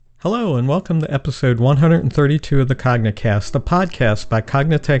Hello, and welcome to episode 132 of the Cognicast, a podcast by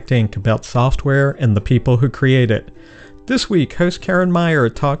Cognitect Inc. about software and the people who create it. This week, host Karen Meyer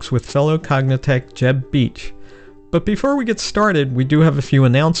talks with fellow Cognitect Jeb Beach. But before we get started, we do have a few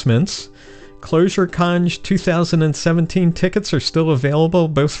announcements. ClojureCon 2017 tickets are still available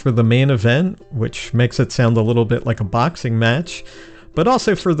both for the main event, which makes it sound a little bit like a boxing match, but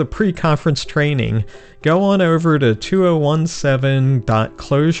also for the pre-conference training. Go on over to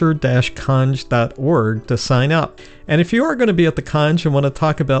 2017.clojure-conj.org to sign up. And if you are going to be at the conj and want to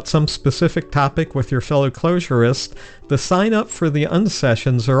talk about some specific topic with your fellow Clojurists, the sign up for the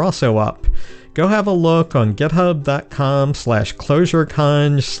unsessions are also up. Go have a look on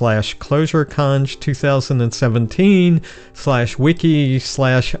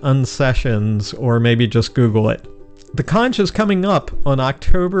github.com/clojureconj/clojureconj2017/wiki/unsessions, or maybe just Google it. The conj is coming up on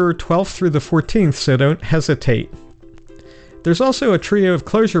October 12th through the 14th, so don't hesitate. There's also a trio of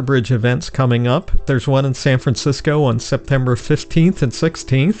Clojure Bridge events coming up. There's one in San Francisco on September 15th and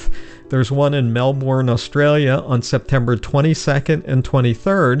 16th. There's one in Melbourne, Australia on September 22nd and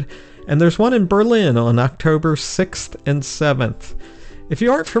 23rd. And there's one in Berlin on October 6th and 7th. If you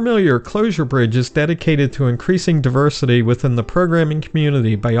aren't familiar, Clojure Bridge is dedicated to increasing diversity within the programming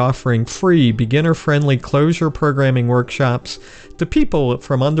community by offering free, beginner-friendly Clojure programming workshops to people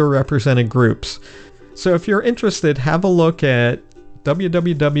from underrepresented groups. So if you're interested, have a look at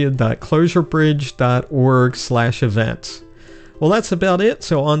www.clojurebridge.org/events. Well, that's about it.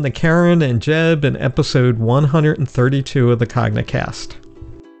 So on to Karen and Jeb in episode 132 of the Cognicast.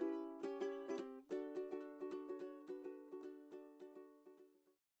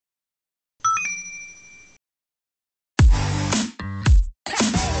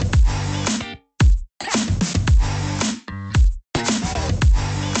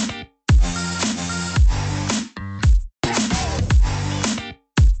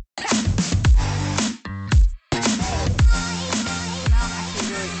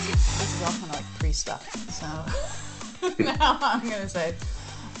 Now I'm going to say.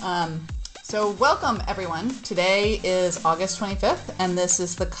 So welcome, everyone. Today is August 25th, and this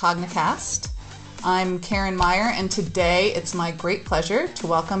is the Cognicast. I'm Karen Meyer, and today it's my great pleasure to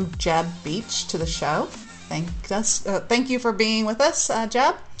welcome Jeb Beach to the show. Thank you for being with us,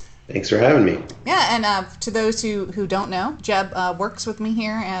 Jeb. Thanks for having me. Yeah, and to those who don't know, Jeb works with me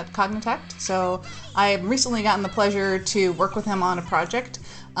here at Cognitect. So I've recently gotten the pleasure to work with him on a project.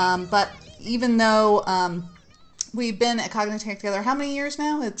 But even though we've been at Cognitect together, how many years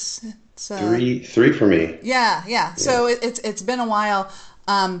now? It's three for me. Yeah. So it's been a while.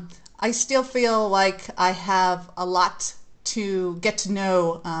 I still feel like I have a lot to get to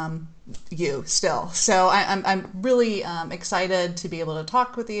know you still. So I'm really excited to be able to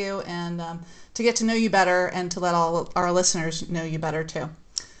talk with you and to get to know you better and to let all our listeners know you better too.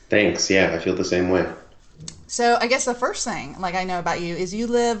 Thanks. Yeah, I feel the same way. So I guess the first thing I know about you is you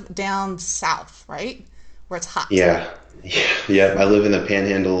live down south, right? Where it's hot. Yeah. I live in the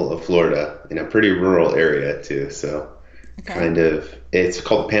panhandle of Florida in a pretty rural area too. So it's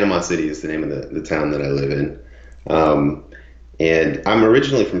called Panama City is the name of the town that I live in. And I'm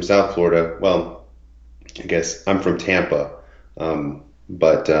originally from South Florida. Well, I guess I'm from Tampa.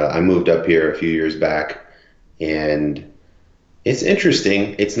 But I moved up here a few years back, and it's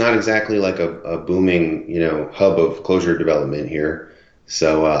interesting. It's not exactly like a booming, hub of Clojure development here.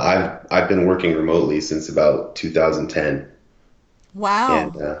 So I've been working remotely since about 2010.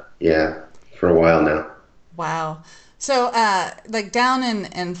 Wow. And for a while now. Wow. So down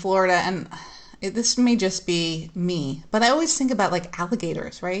in Florida, and this may just be me, but I always think about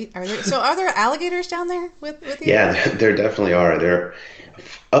alligators, right? Are there alligators down there with you? Yeah, there definitely are. They're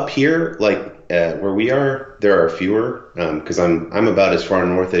up here, where we are, there are fewer because I'm about as far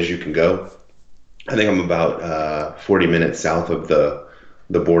north as you can go. I think I'm about 40 minutes south of the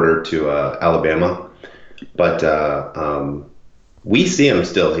border to Alabama, but we see them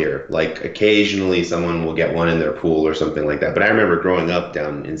still here. Occasionally someone will get one in their pool or something like that. But I remember growing up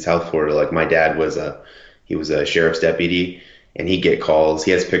down in South Florida, my dad was a sheriff's deputy, and he'd get calls.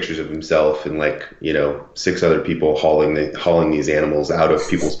 He has pictures of himself and 6 other people hauling these animals out of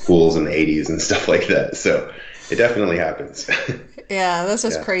people's pools in the 80s and stuff like that. So it definitely happens. Yeah, that's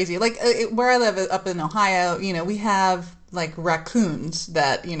just crazy. Where I live up in Ohio, we have raccoons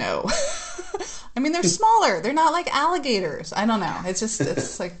that, I mean, they're smaller. They're not like alligators. I don't know. It's just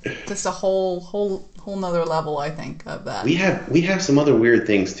a whole nother level, I think, of that. We have some other weird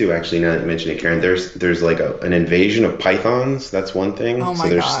things too, actually, now that you mention it, Karen. There's an invasion of pythons. That's one thing. Oh my So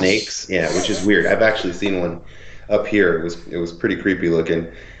there's gosh. snakes. Yeah, which is weird. I've actually seen one up here. It was pretty creepy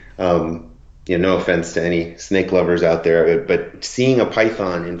looking. no offense to any snake lovers out there, but seeing a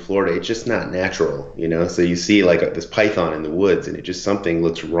python in Florida, it's just not natural, So you see like this python in the woods, and it just something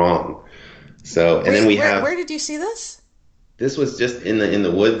looks wrong. So, and then Wait, we where have did you see this? this was just in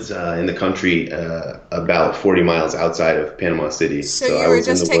the woods in the country about 40 miles outside of Panama City. So So I you were was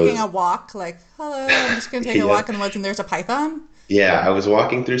in just the taking a woods. walk, like, hello, I'm just going to take a Yeah, walk in the woods, and there's a python? yeah. I was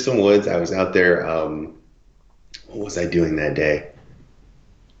walking through some woods. I was out there. What was I doing that day?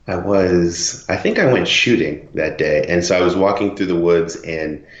 I think I went shooting that day. And so I was walking through the woods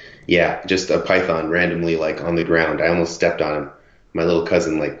and yeah, just a python randomly like on the ground. I almost stepped on him. My little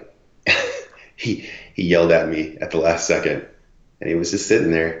cousin, like, he yelled at me at the last second and he was just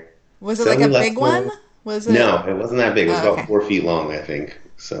sitting there. Was it So like we a left big him one? alone. Was it? No, it wasn't that big. It was Oh, about okay. 4 feet long, I think.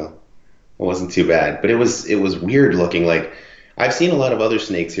 So it wasn't too bad, but it was weird looking. Like I've seen a lot of other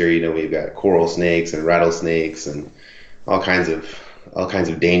snakes here. We've got coral snakes and rattlesnakes and all kinds of all kinds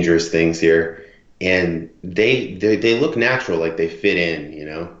of dangerous things here, and they look natural, like they fit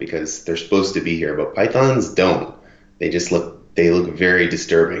in, because they're supposed to be here. But pythons don't. They look very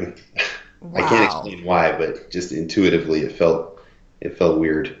disturbing. I can't Wow. explain why, but just intuitively it felt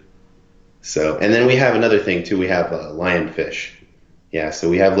weird. So, and then we have another thing too. We have lionfish. Yeah, so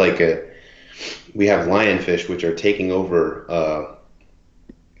we have lionfish which are taking over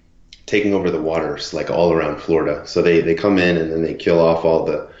the waters like all around Florida. So they come in and then they kill off all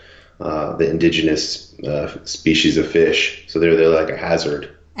the indigenous species of fish. So they're like a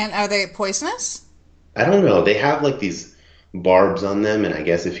hazard. And are they poisonous? I don't know. They have like these barbs on them, and I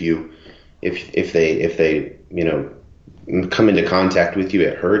guess if they come into contact with you,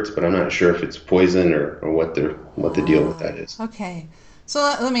 it hurts. But I'm not sure if it's poison or what the deal with that is. Okay. So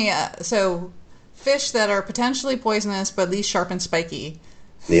let me, so fish that are potentially poisonous but at least sharp and spiky.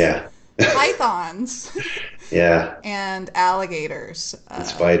 Yeah, Pythons yeah, and alligators and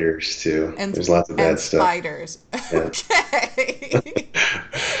spiders too. and There's lots of and bad stuff. spiders. Yeah, Okay.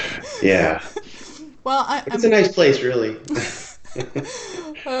 yeah. Well, But it's a nice place, really. oh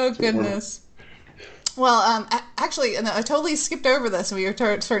It's warm. goodness. Well, actually, and I totally skipped over this. We were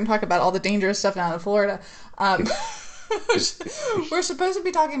starting to talk about all the dangerous stuff down in Florida. Um, we're supposed to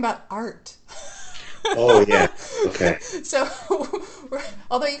be talking about art. Oh yeah. Okay. So,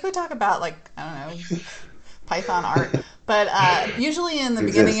 although you could talk about like I don't know Python art, but usually in the It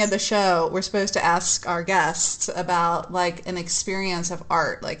beginning of exists. the show, we're supposed to ask our guests about like an experience of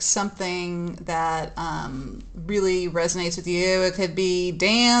art, like something that really resonates with you. It could be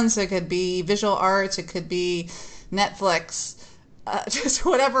dance, it could be visual arts, it could be Netflix, just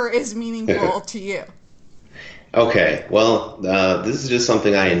whatever is meaningful to you. Okay. Well, this is just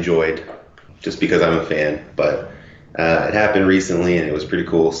something I enjoyed, just because I'm a fan. But it happened recently, and it was pretty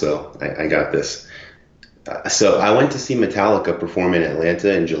cool. So I got this. So I went to see Metallica perform in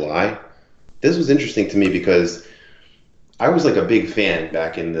Atlanta in July. This was interesting to me because I was like a big fan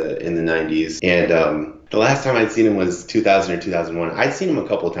back in the 90s, and the last time I'd seen him was 2000 or 2001. I'd seen him a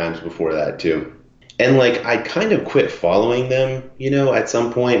couple of times before that too. And like I kind of quit following them, at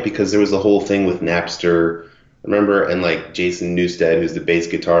some point because there was the whole thing with Napster, remember? And like Jason Newsted, who's the bass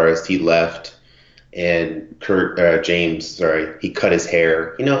guitarist, he left, and Kurt James, sorry, he cut his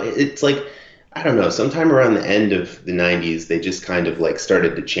hair. It's like I don't know. Sometime around the end of the 90s, they just kind of like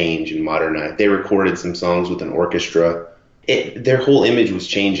started to change and modernize. They recorded some songs with an orchestra. Their whole image was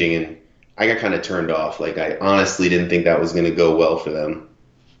changing, and I got kind of turned off. Like I honestly didn't think that was going to go well for them.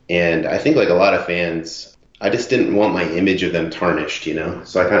 And I think like a lot of fans, I just didn't want my image of them tarnished.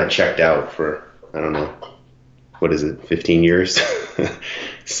 So I kind of checked out for, I don't know, what is it, 15 years?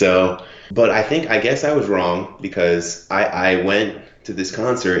 So, but I guess I was wrong because I went to this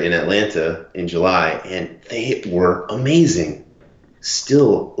concert in Atlanta in July and they were amazing.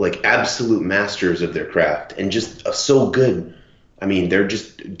 Still like absolute masters of their craft and just so good. I mean, they're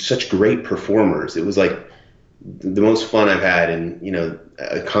just such great performers. It was like the most fun I've had in,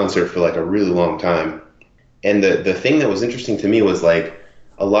 a concert for like a really long time. And the thing that was interesting to me was like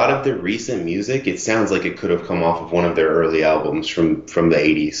a lot of their recent music, it sounds like it could have come off of one of their early albums from the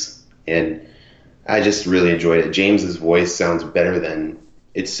 80s. And I just really enjoyed it. James's voice sounds better than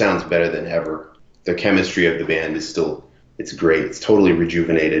ever. The chemistry of the band is still it's great. It's totally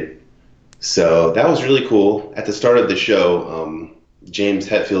rejuvenated. So that was really cool. At the start of the show, James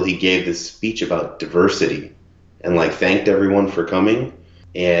Hetfield, he gave this speech about diversity and like thanked everyone for coming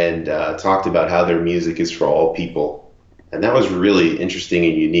and talked about how their music is for all people. And that was really interesting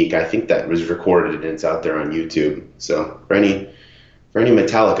and unique. I think that was recorded and it's out there on YouTube. So for any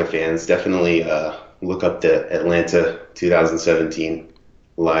Metallica fans, definitely look up the Atlanta 2017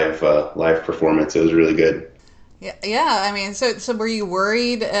 live performance. It was really good. Yeah, yeah. I mean, so were you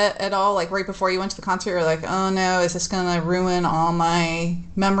worried at all, like right before you went to the concert? You're like, oh no, is this gonna ruin all my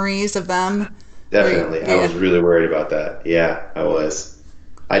memories of them? Definitely. I was Yeah. really worried about that. Yeah, I was.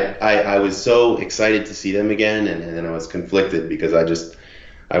 I was so excited to see them again, and then I was conflicted because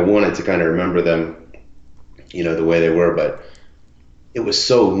I wanted to kind of remember them, the way they were, but it was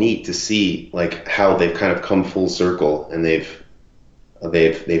so neat to see like how they've kind of come full circle, and they've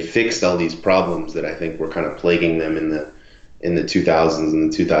fixed all these problems that I think were kind of plaguing them in the 2000s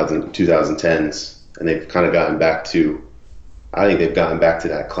and the 2010s, and they've kind of gotten back to, I think they've gotten back to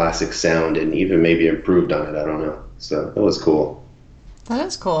that classic sound and even maybe improved on it. I don't know. So it was cool. That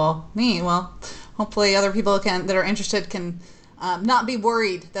is cool. Neat. Well, hopefully other people that are interested can not be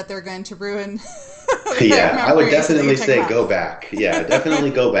worried that they're going to ruin their Yeah, I would memories that you're definitely talking say about. go back. Yeah,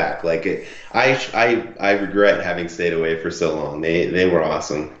 definitely go back. I regret having stayed away for so long. They were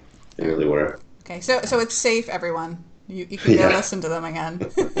awesome. They really were. Okay, so it's safe, everyone. You can go Yeah. listen to them again.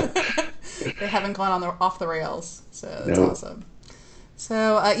 They haven't gone off the rails, so that's No. awesome.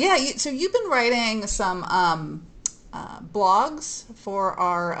 So yeah, so you've been writing some blogs for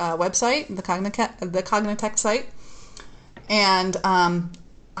our website, the Cognitech site, and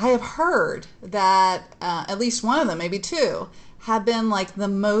I have heard that at least one of them, maybe two, have been like the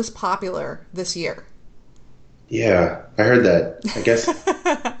most popular this year. Yeah, I heard that. I guess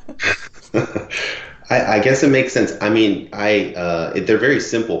I guess it makes sense. I mean, they're very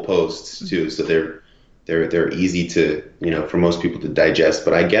simple posts too, so they're easy to, for most people to digest.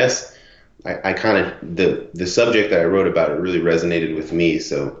 But I guess I kind of the subject that I wrote about, it really resonated with me.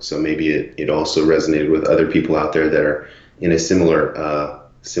 So maybe it also resonated with other people out there that are in a similar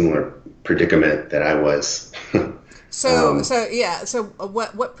predicament that I was. So yeah. So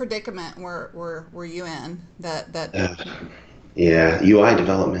what predicament were you in that Yeah, UI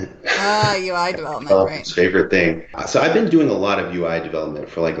development. UI development, right? Development's favorite thing. So I've been doing a lot of UI development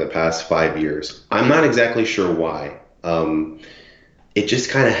for like the past 5 years. I'm not exactly sure why. It just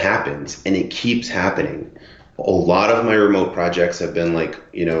kind of happens, and it keeps happening. A lot of my remote projects have been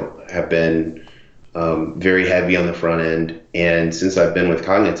very heavy on the front end, and since I've been with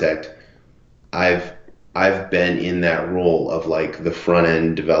Cognitect, I've I've been in that role of like the front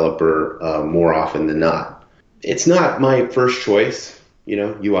end developer more often than not. It's not my first choice,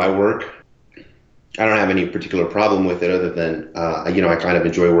 UI work. I don't have any particular problem with it other than, I kind of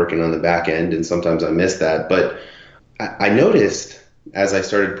enjoy working on the back end and sometimes I miss that. But I noticed as I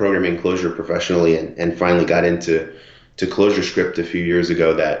started programming Clojure professionally and finally got into ClojureScript a few years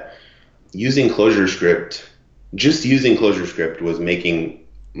ago that using ClojureScript, just using ClojureScript was making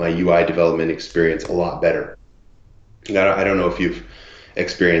my UI development experience a lot better. I don't know if you've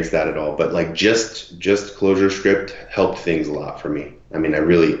experienced that at all, but like just ClojureScript helped things a lot for me. I mean,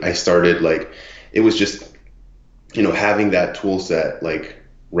 I started like, it was just, having that tool set like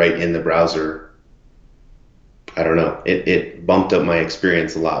right in the browser. I don't know. It bumped up my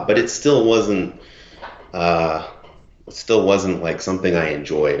experience a lot, but it still wasn't like something I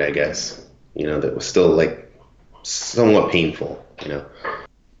enjoyed, I guess. That was still like somewhat painful,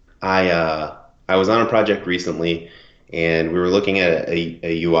 I was on a project recently and we were looking at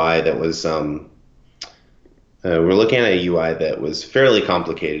a UI that was fairly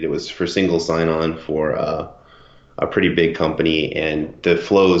complicated. It was for single sign-on for a pretty big company, and the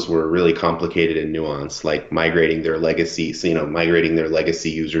flows were really complicated and nuanced, like migrating their legacy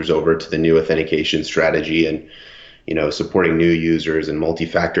users over to the new authentication strategy, and supporting new users and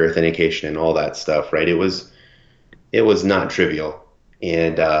multi-factor authentication and all that stuff. Right? It was not trivial,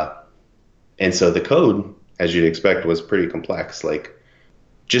 and so the code, as you'd expect, was pretty complex. Like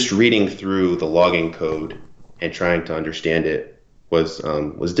just reading through the logging code and trying to understand it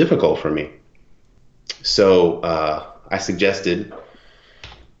was difficult for me. So I suggested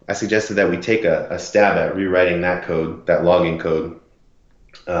that we take a stab at rewriting that code, that logging code,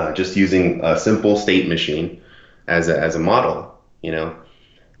 just using a simple state machine as a model.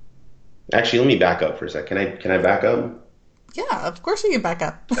 Actually, let me back up for a sec. Can I back up? Yeah, of course you can back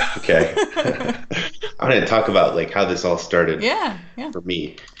up. Okay. I want to talk about like how this all started Yeah, yeah. for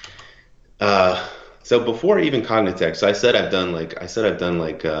me. So before even Cognitect, so I said I've done like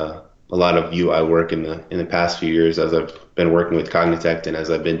a lot of UI work in the past few years as I've been working with Cognitect and as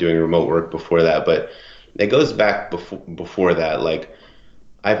I've been doing remote work before that. But it goes back before that. Like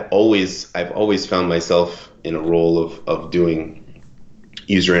I've always found myself in a role of doing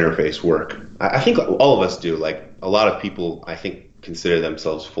user interface work. I think all of us do. Like a lot of people, I think, consider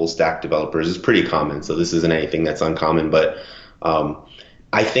themselves full stack developers. It's pretty common. So this isn't anything that's uncommon. But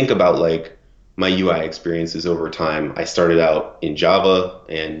I think about like my UI experiences over time. I started out in Java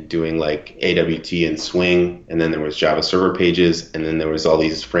and doing like AWT and Swing, and then there was Java server pages, and then there was all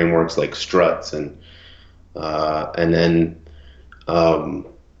these frameworks like struts and then um,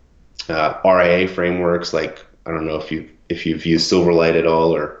 RIA frameworks like I don't know if you've used Silverlight at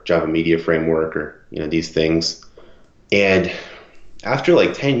all or Java Media Framework or these things. And after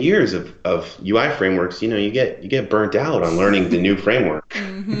like 10 years of UI frameworks, you get burnt out on learning the new framework.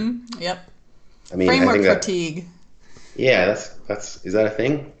 Mm-hmm. Yep. I mean, Framework I think fatigue. yeah, that's is that a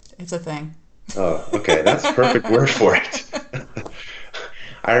thing? It's a thing. Oh, okay, that's a perfect word for it.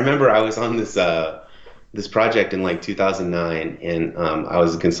 I remember I was on this project in like 2009, and I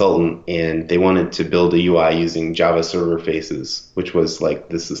was a consultant, and they wanted to build a UI using Java Server Faces, which was like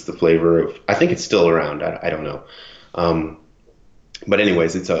this is the flavor of. I think it's still around. I don't know. But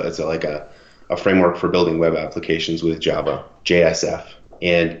anyways, it's like a framework for building web applications with Java, JSF,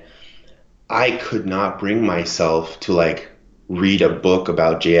 and I could not bring myself to like read a book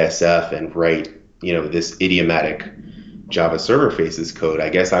about JSF and write, this idiomatic Java Server Faces code. I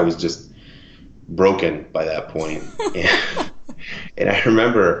guess I was just broken by that point. And I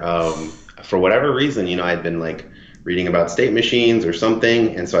remember, for whatever reason, I'd been like reading about state machines or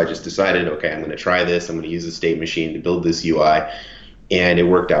something. And so I just decided, okay, I'm going to try this. I'm going to use a state machine to build this UI. And it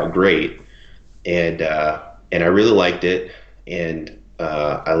worked out great. And I really liked it. And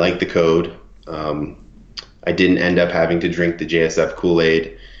I liked the code. I didn't end up having to drink the JSF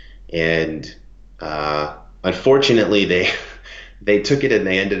Kool-Aid. And unfortunately, they took it and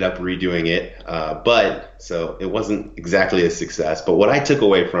they ended up redoing it. But so it wasn't exactly a success. But what I took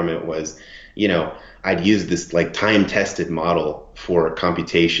away from it was, I'd use this like time-tested model for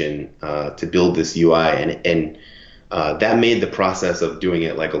computation to build this UI, and that made the process of doing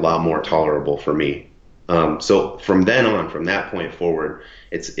it like a lot more tolerable for me. So from then on, from that point forward,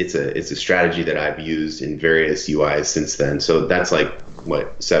 it's a strategy that I've used in various UIs since then. So that's like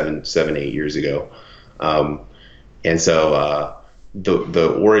what 8 years ago, and so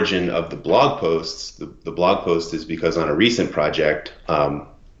the origin of the blog posts, the blog post is because on a recent project,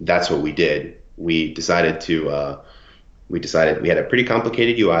 that's what we did. We decided we had a pretty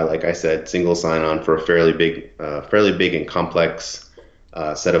complicated UI, like I said, single sign-on for a fairly big and complex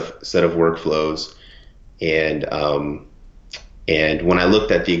set of workflows. And when I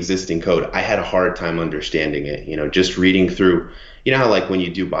looked at the existing code, I had a hard time understanding it. Just reading through, how like when you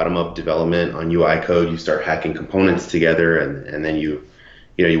do bottom-up development on UI code, you start hacking components together, and then you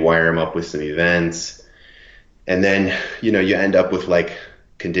wire them up with some events, and then you end up with like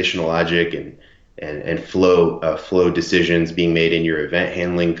conditional logic and flow decisions being made in your event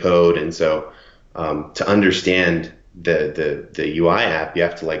handling code. And so to understand the UI app, you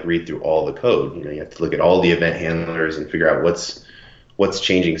have to like read through all the code. You have to look at all the event handlers and figure out what's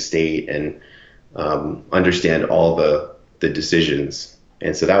changing state and understand all the decisions.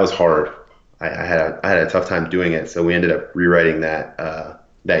 And so that was hard. I had a tough time doing it. So we ended up rewriting that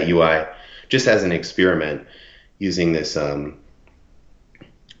UI just as an experiment using this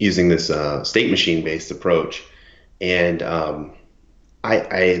state machine based approach. And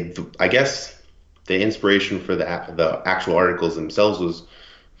I guess the inspiration for the actual articles themselves was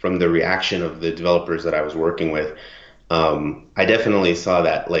from the reaction of the developers that I was working with. I definitely saw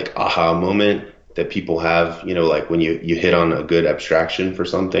that like aha moment that people have, like when you hit on a good abstraction for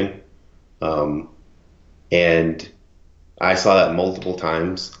something. And I saw that multiple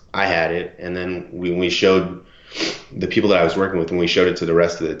times. I had it. And then when we showed the people that I was working with, when we showed it to the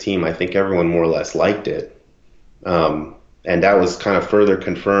rest of the team, I think everyone more or less liked it. And that was kind of further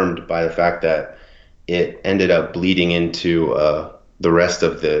confirmed by the fact that it ended up bleeding into the rest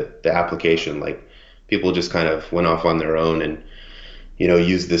of the application. Like people just kind of went off on their own and,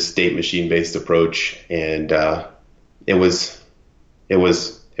 used this state machine based approach. And it was,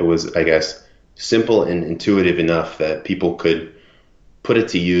 I guess, simple and intuitive enough that people could put it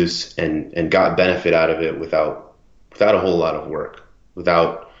to use and got benefit out of it without a whole lot of work,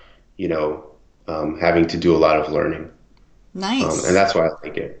 without, having to do a lot of learning. Nice. And that's why I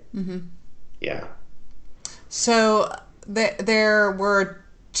like it. Mm-hmm. Yeah. So there were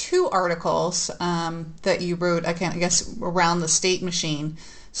 2 articles that you wrote, I guess, around the state machine.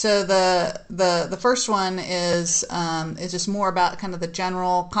 So the first one is just more about kind of the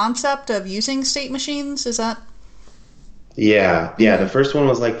general concept of using state machines. Is that? Yeah. The first one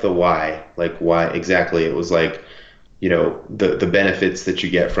was like the why, exactly. It was like, the benefits that you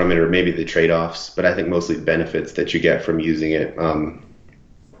get from it, or maybe the trade-offs, but I think mostly benefits that you get from using it,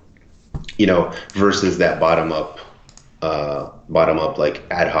 versus that bottom up like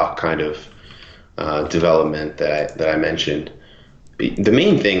ad hoc kind of development that I mentioned. the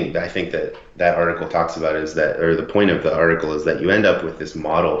main thing that I think that article talks about is that, or the point of the article is that you end up with this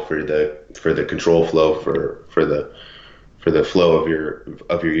model for the control flow for the flow of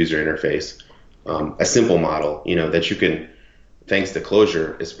your user interface, a simple model, that you can, thanks to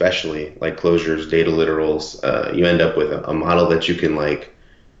Clojure, especially like Clojure's data literals, you end up with a model that you can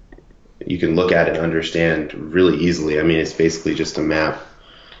look at and understand really easily. I mean, it's basically just a map.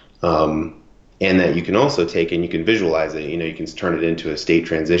 And that you can also take and you can visualize it. You can turn it into a state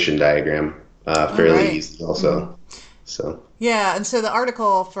transition diagram fairly easily also. Mm-hmm. So yeah, and so the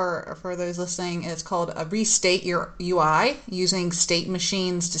article for those listening is called "Restate Your UI Using State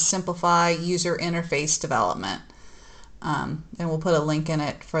Machines to Simplify User Interface Development," and we'll put a link in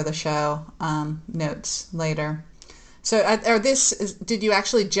it for the show notes later. So did you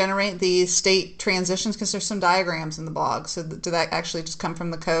actually generate these state transitions? Because there's some diagrams in the blog. So did that actually just come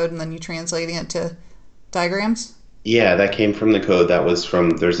from the code and then you translating it to diagrams? Yeah, that came from the code. That was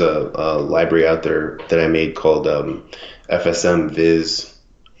there's a library out there that I made called FSM Viz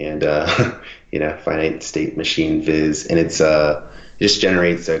and, finite state machine Viz. And it just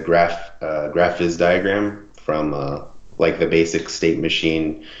generates a graph viz diagram from like the basic state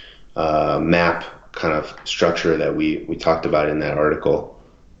machine map kind of structure that we talked about in that article,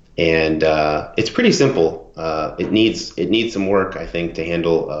 and it's pretty simple. It needs some work, I think, to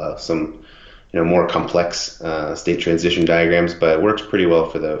handle some more complex state transition diagrams, but it works pretty well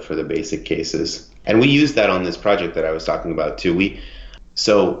for the basic cases. And we used that on this project that I was talking about too.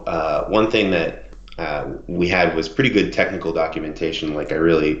 One thing that we had was pretty good technical documentation. Like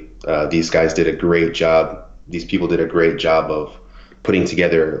these guys did a great job. These people did a great job of putting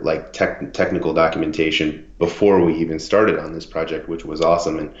together like technical documentation before we even started on this project, which was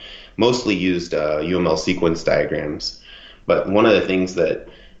awesome, and mostly used UML sequence diagrams. But one of the things that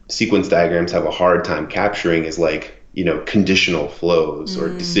sequence diagrams have a hard time capturing is conditional flows or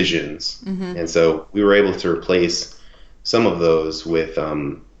decisions. Mm-hmm. And so we were able to replace some of those with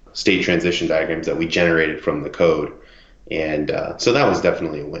state transition diagrams that we generated from the code. And so that was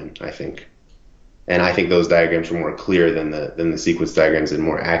definitely a win, I think. And I think those diagrams were more clear than the sequence diagrams and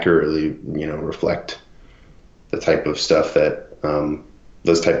more accurately, reflect the type of stuff that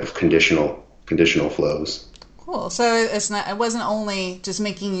those type of conditional flows. Cool. So it wasn't only just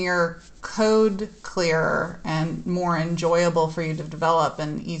making your code clearer and more enjoyable for you to develop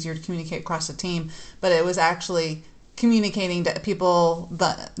and easier to communicate across the team, but it was actually communicating to people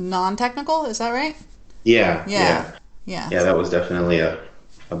that non-technical. Is that right? Yeah. That was definitely a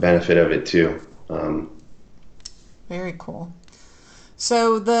benefit of it too. Very cool.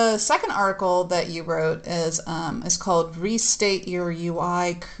 So the second article that you wrote is called "Restate Your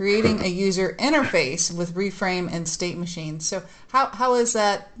UI: Creating a User Interface with Reframe and State Machines." So how is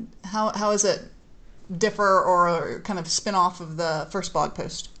that? How is it differ or kind of spin off of the first blog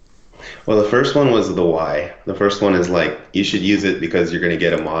post? Well, the first one was the why. The first one is you should use it because you're going to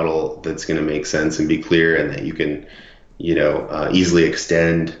get a model that's going to make sense and be clear, and that you can, easily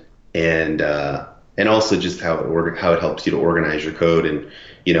extend. And also just how it helps you to organize your code and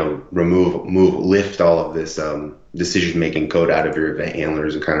lift all of this decision making code out of your event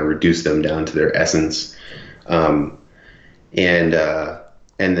handlers and kind of reduce them down to their essence. And the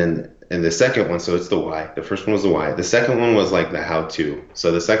second one, so it's the why. The first one was the why. The second one was the how to.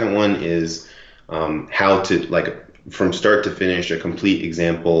 So the second one is how to from start to finish, a complete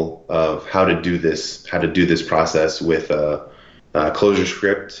example of how to do this process with a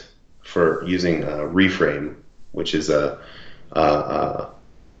ClojureScript for using Reframe, which is I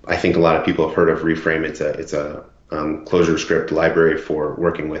think a lot of people have heard of Reframe. It's a ClojureScript library for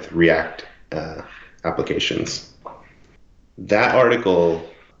working with React applications. That article,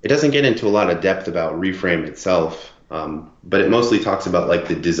 it doesn't get into a lot of depth about Reframe itself, but it mostly talks about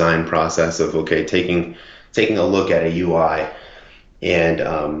the design process of taking a look at a UI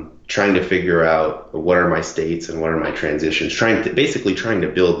and trying to figure out what are my states and what are my transitions, trying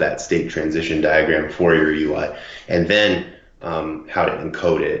to build that state transition diagram for your UI, and then how to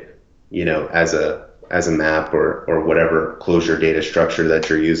encode it, as a map or whatever Clojure data structure that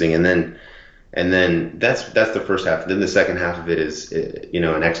you're using, and then that's the first half. Then the second half of it is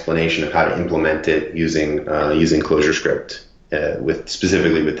an explanation of how to implement it using ClojureScript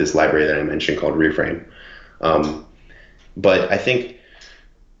specifically with this library that I mentioned called Reframe. But I think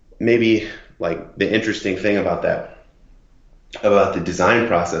maybe the interesting thing about the design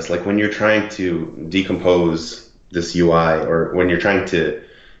process, when you're trying to decompose this UI, or when you're trying to,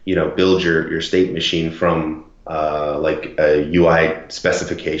 build your state machine from a UI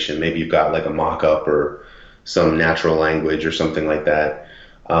specification, maybe you've got a mock-up or some natural language or something like that.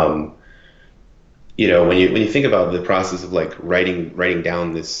 when you think about the process of like writing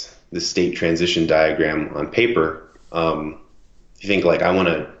down this state transition diagram on paper, you think like I want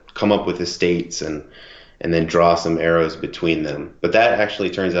to come up with the states and then draw some arrows between them. But that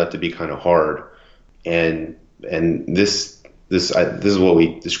actually turns out to be kind of hard. And this is what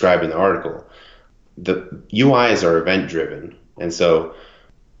we describe in the article. The UIs are event driven, and so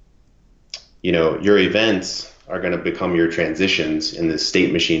your events are going to become your transitions in this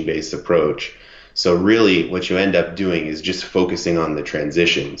state machine based approach. So really what you end up doing is just focusing on the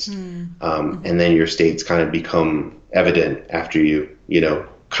transitions. And then your states kind of become evident after you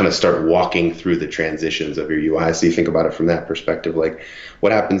kind of start walking through the transitions of your UI. So you think about it from that perspective, like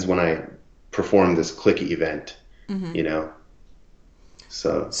what happens when I perform this click event,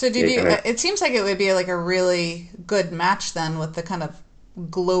 So did you, it seems like it would be like a really good match then with the kind of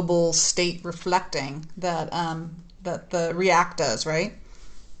global state reflecting that the React does, right?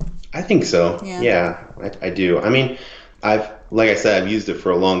 I think so. Yeah, I do. I mean, like I said, I've used it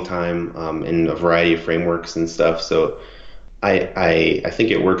for a long time in a variety of frameworks and stuff. So I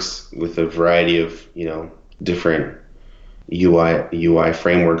think it works with a variety of different UI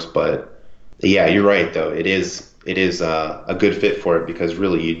frameworks. But yeah, you're right though. It is a good fit for it because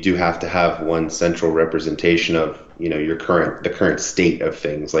really you do have to have one central representation of the current state of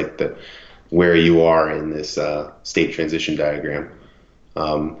things, like where you are in this state transition diagram.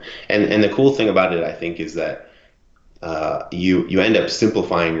 And the cool thing about it, I think, is that you end up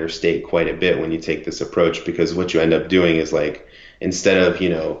simplifying your state quite a bit when you take this approach, because what you end up doing is like, instead of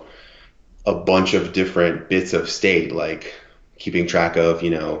a bunch of different bits of state, like keeping track of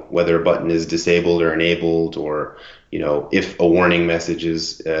whether a button is disabled or enabled, or if a warning message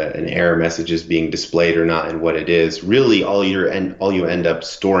is an error message is being displayed or not, and what it is, really all you end up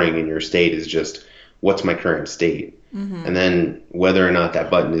storing in your state is just what's my current state. And then whether or not that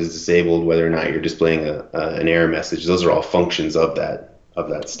button is disabled, whether or not you're displaying an error message, those are all functions of that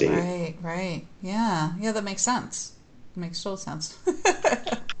state. Right. Yeah, that makes sense. It makes total sense.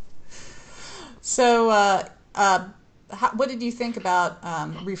 So, what did you think about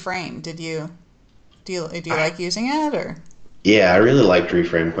Reframe? Do you like using it, or? Yeah, I really liked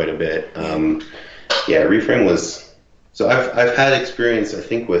Reframe quite a bit. Reframe was, so I've had experience, I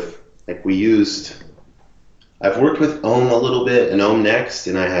think, with like I've worked with Ohm a little bit and Ohm Next,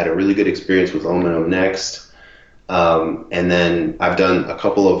 and I had a really good experience with Ohm and Ohm Next. And then I've done a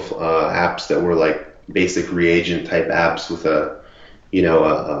couple of apps that were like basic reagent type apps with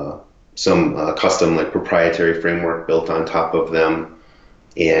some custom like proprietary framework built on top of them.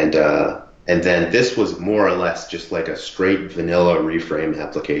 And then this was more or less just like a straight vanilla Reframe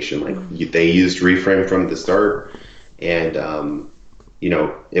application. Like they used Reframe from the start, and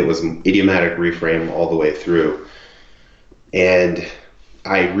it was idiomatic Reframe all the way through, and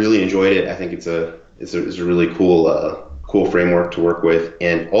I really enjoyed it. I think it's a really cool framework to work with,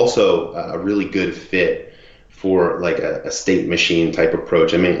 and also a really good fit for like a state machine type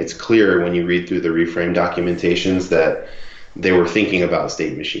approach. I mean, it's clear when you read through the Reframe documentations that they were thinking about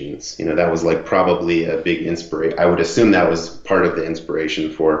state machines. That was like probably a big inspiration. I would assume that was part of the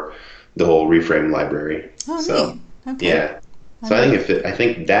inspiration for the whole Reframe library. Oh, so neat. Okay. Yeah. So I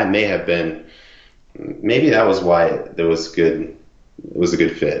think that may have been, maybe that was why it was good. It was a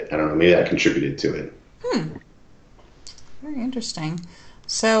good fit. I don't know. Maybe that contributed to it. Very interesting.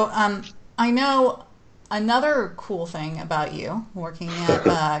 So I know another cool thing about you working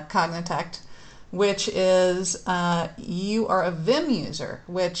at Cognitect, which is you are a Vim user,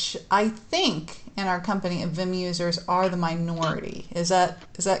 which I think in our company Vim users are the minority. Is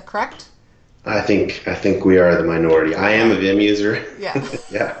that correct? I think we are the minority. I am a Vim user. Yeah.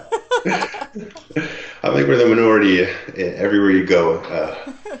 Yeah. I think we're the minority everywhere you go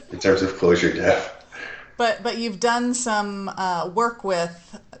in terms of Clojure dev. But you've done some work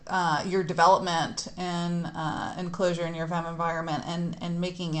with your development in Clojure in your Vim environment and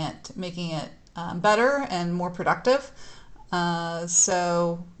making it better and more productive.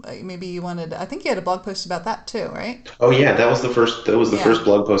 So maybe you wanted, I think you had a blog post about that too, right? Oh yeah, that was the first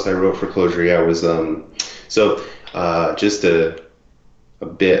blog post I wrote for Clojure. Yeah, it was just a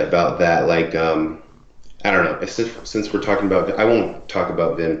bit about that. Like I don't know, since we're talking about, I won't talk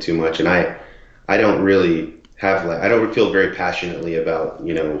about Vim too much, and I don't really have I don't feel very passionately about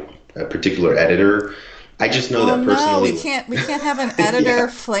a particular editor. I just know that personally. No, we can't have an editor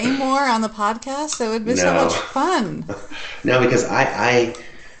flame war on the podcast. That would be so much fun. No, because I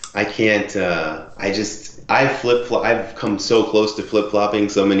can't. I've come so close to flip flopping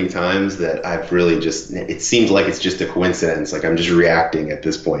so many times that I've really just. It seems like it's just a coincidence. Like I'm just reacting at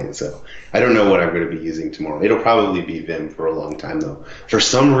this point. So I don't know what I'm going to be using tomorrow. It'll probably be Vim for a long time though. For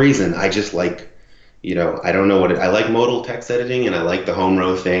some reason, I just like I don't know I like modal text editing and I like the home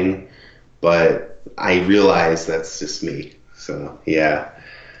row thing, but I realize that's just me. So yeah.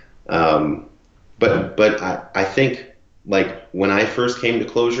 Um, but I think like when I first came to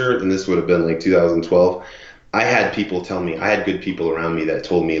Clojure, and this would have been like 2012, I had people tell me, I had good people around me that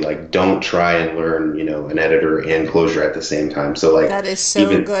told me like, don't try and learn, an editor and Clojure at the same time. So like That is so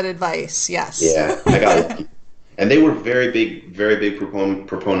even, good advice. Yes. yeah, I got lucky. And they were very big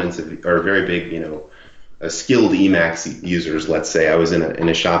proponents of, or very big, skilled Emacs users. Let's say I was in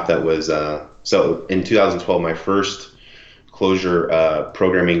a shop that was, so in 2012, my first Clojure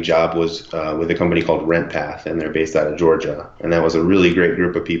programming job was with a company called RentPath, and they're based out of Georgia. And that was a really great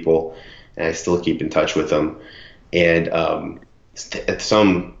group of people, and I still keep in touch with them. And I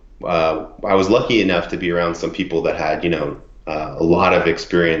was lucky enough to be around some people that had, a lot of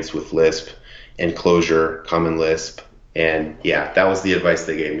experience with Lisp and Clojure, Common Lisp, and yeah, that was the advice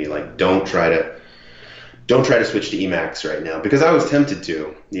they gave me. Like, don't try to switch to Emacs right now, because I was tempted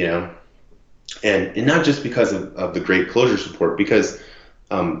to, and not just because of the great Clojure support, because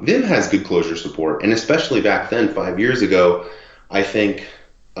Vim has good Clojure support, and especially back then, 5 years ago, I think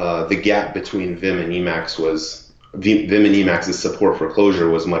the gap between Vim and Emacs's support for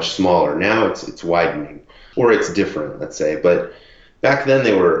Clojure was much smaller. Now it's widening, or it's different, let's say. But back then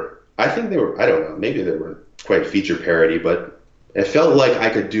I don't know, maybe they were quite feature parity, but it felt like I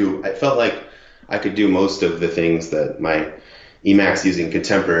could do most of the things that my Emacs using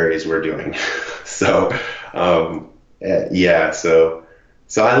contemporaries were doing. So, yeah, so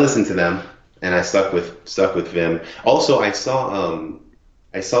I listened to them and I stuck with Vim. Also, I saw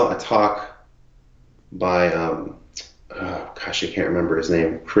a talk by oh gosh, I can't remember his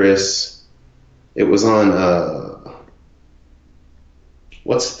name. Chris. It was on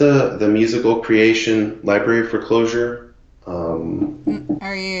what's the musical creation library for Clojure?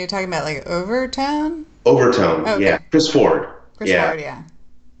 Are you talking about like Overtone? Overtone, Oh, okay. yeah. Chris Ford. Chris Yeah. Ford, yeah.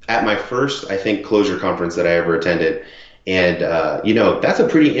 At my first, I think, Clojure conference that I ever attended, and that's a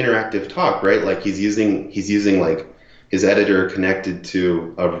pretty interactive talk, right? Like he's using like his editor connected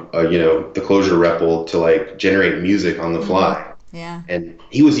to the Clojure REPL to like generate music on the fly. Yeah. And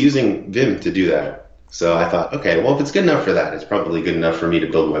he was using Vim to do that. So I thought, okay, well, if it's good enough for that, it's probably good enough for me to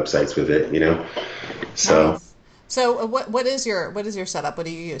build websites with it, So, Nice. So what is your setup? What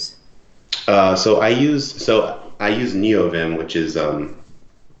do you use? so I use NeoVim, which is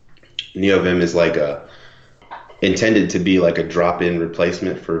NeoVim is like intended to be like a drop-in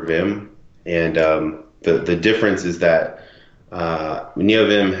replacement for Vim, and the difference is that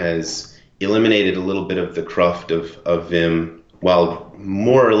NeoVim has eliminated a little bit of the cruft of Vim, while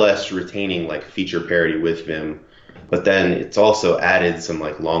more or less retaining like feature parity with Vim, but then it's also added some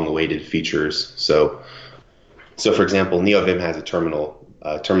like long-awaited features. So for example, NeoVim has a terminal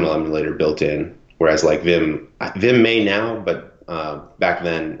emulator built in, whereas like Vim may now, but back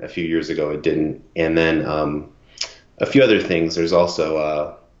then a few years ago it didn't. And then a few other things. There's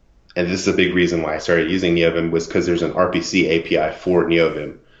also and this is a big reason why I started using NeoVim, was because there's an RPC API for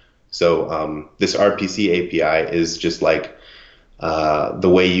NeoVim. So this RPC API is just like the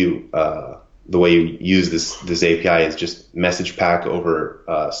way you use this API is just message pack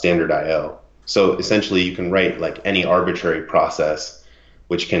over standard I/O. So essentially, you can write like any arbitrary process,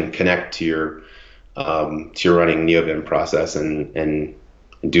 which can connect to your running NeoVim process and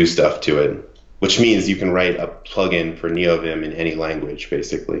do stuff to it. Which means you can write a plugin for NeoVim in any language,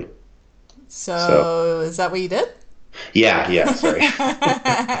 basically. So is that what you did? Yeah. Sorry.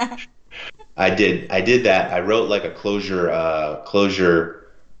 I did that. I wrote like a Clojure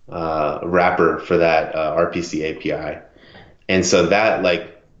wrapper for that RPC API, and so that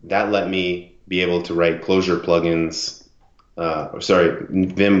let me be able to write Clojure plugins,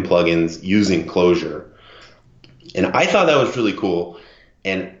 Vim plugins using Clojure, and I thought that was really cool.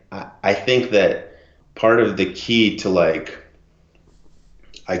 And I think that part of the key to like,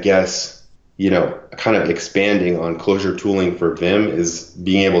 I guess, kind of expanding on Clojure tooling for Vim is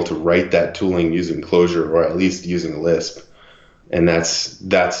being able to write that tooling using Clojure, or at least using Lisp. And that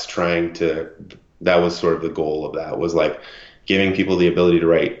was sort of the goal of that, was like giving people the ability to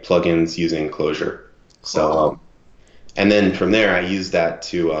write plugins using Clojure. Cool. So, and then from there, I used that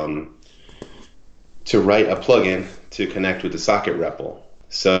to write a plugin to connect with the socket REPL.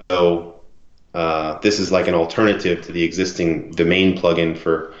 So this is like an alternative to the main plugin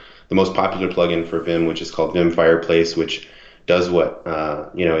for the most popular plugin for Vim, which is called Vim Fireplace, which does what,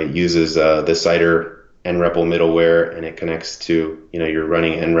 it uses the CIDR nREPL middleware, and it connects to, your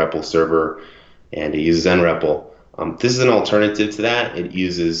running nREPL server, and it uses nREPL. This is an alternative to that. It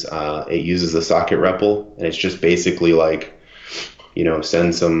uses the socket REPL, and it's just basically like,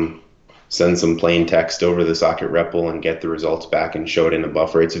 send some send some plain text over the socket REPL and get the results back and show it in a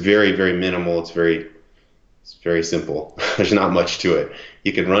buffer. It's very, very minimal. It's very simple. There's not much to it.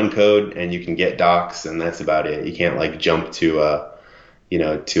 You can run code and you can get docs, and that's about it. You can't like jump to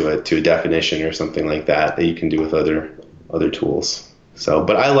to a definition or something like that you can do with other tools. So,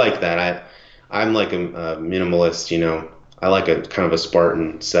 but I like that. I'm like a minimalist. I like a kind of a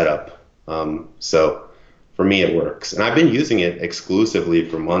Spartan setup. So for me, it works, and I've been using it exclusively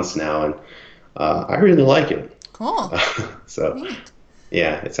for months now, and I really like it. Cool. So, Neat.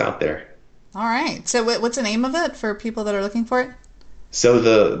 yeah, it's out there. All right. So what's the name of it for people that are looking for it? So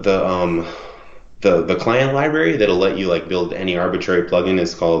the client library that'll let you like build any arbitrary plugin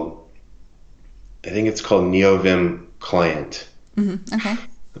is called, I think it's called NeoVim Client. Mm-hmm. Okay.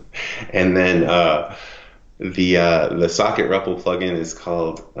 And then the Socket REPL plugin is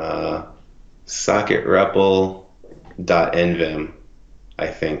called SocketREPL.nvim, I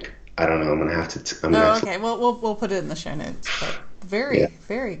think. I don't know. I'm gonna have to. Okay. Well, we'll put it in the show notes. But very,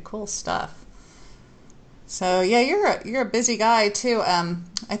 very cool stuff. So yeah, you're a busy guy too.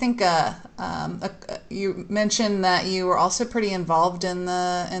 I think you mentioned that you were also pretty involved in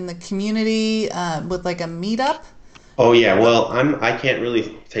the community with like a meetup. Oh yeah, well I can't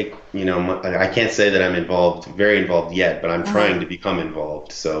really take I can't say that I'm very involved yet, but I'm trying to become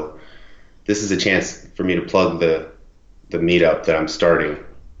involved. So this is a chance for me to plug the meetup that I'm starting.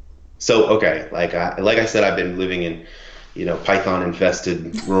 So okay, like I said, I've been living in Python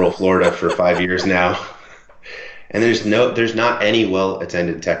infested rural Florida for 5 years now. And there's not any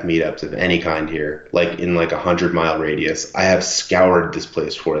well-attended tech meetups of any kind here, like in like 100-mile radius. I have scoured this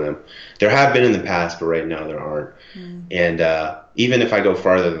place for them. There have been in the past, but right now there aren't. And even if I go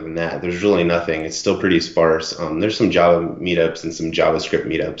farther than that, there's really nothing. It's still pretty sparse. There's some Java meetups and some JavaScript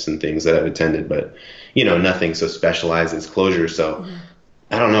meetups and things that I've attended, but nothing so specialized as Clojure. So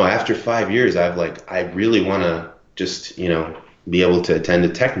I don't know. After 5 years, I really want to just be able to attend a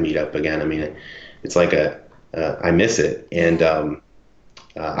tech meetup again. I mean, it's like I miss it. And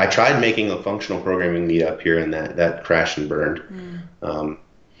I tried making a functional programming meetup here, and that crashed and burned.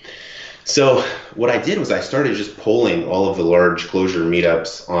 So what I did was I started just polling all of the large Clojure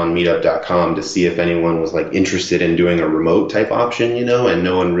meetups on meetup.com to see if anyone was like interested in doing a remote type option, and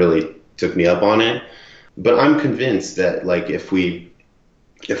no one really took me up on it. But I'm convinced that like if we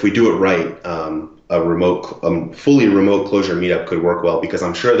do it right, a fully remote Clojure meetup could work well, because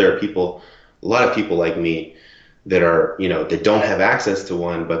I'm sure there are a lot of people like me that are, that don't have access to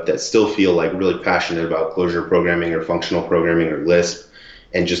one, but that still feel like really passionate about Clojure programming or functional programming or Lisp,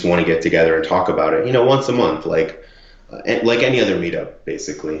 and just want to get together and talk about it, once a month, like any other meetup,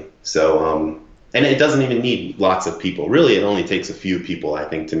 basically. So, and it doesn't even need lots of people. Really, it only takes a few people, I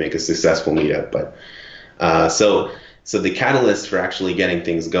think, to make a successful meetup. But so the catalyst for actually getting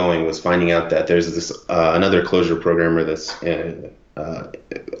things going was finding out that there's this another Clojure programmer that's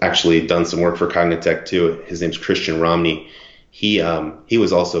actually done some work for Cognitect too. His name's Christian Romney. He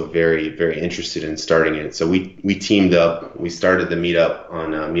was also very, very interested in starting it. So we teamed up. We started the meetup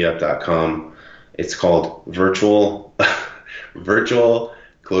on meetup.com. It's called Virtual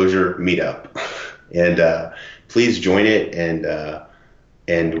Clojure Meetup, and please join it.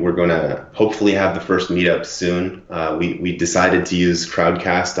 And we're going to hopefully have the first meetup soon. We decided to use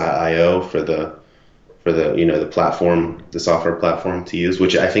Crowdcast.io for the platform, the software platform to use,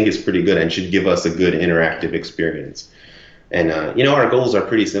 which I think is pretty good and should give us a good interactive experience. And our goals are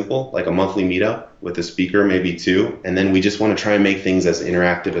pretty simple, like a monthly meetup with a speaker, maybe two, and then we just want to try and make things as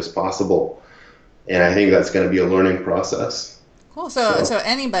interactive as possible. And I think that's going to be a learning process. Cool. So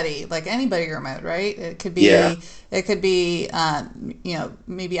anybody remote, right? It could be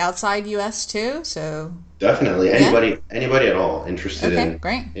maybe outside US too. So definitely anybody at all interested in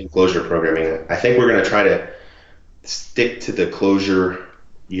Clojure programming. I think we're going to try to stick to the Clojure,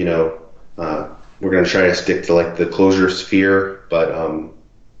 we're going to try to stick to like the Clojure sphere, but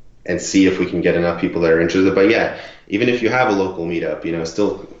and see if we can get enough people that are interested. But yeah, even if you have a local meetup,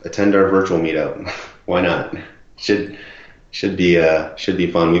 still attend our virtual meetup. Why not? Should be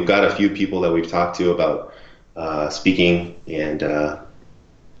fun. We've got a few people that we've talked to about speaking, and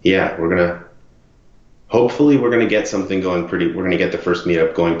hopefully we're gonna get something going we're gonna get the first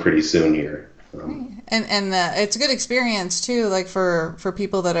meetup going pretty soon here. And it's a good experience too, like for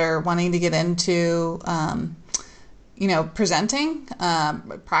people that are wanting to get into presenting,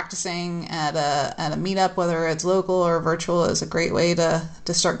 practicing at a meetup, whether it's local or virtual, is a great way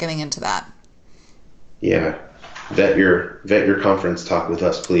to start getting into that. Yeah. Vet your conference talk with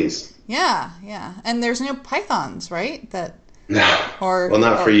us, please. Yeah. And there's no Pythons, right? No. Well,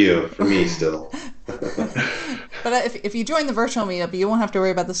 not for you. For me, still. But if you join the virtual meetup, you won't have to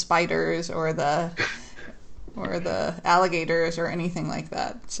worry about the spiders or the alligators or anything like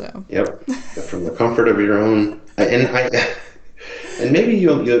that. So Yep, from the comfort of your own, and maybe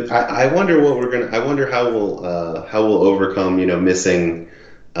I wonder what we're gonna. I wonder how we'll overcome, missing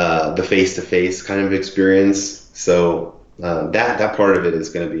the face to face kind of experience. So that part of it is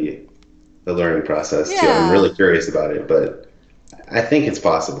going to be the learning process too. I'm yeah, really curious about it, but I think it's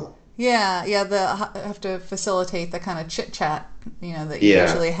possible. yeah. Have to facilitate the kind of chit chat, that you Yeah.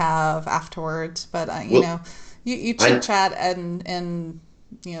 usually have afterwards. But Well, you I chit chat and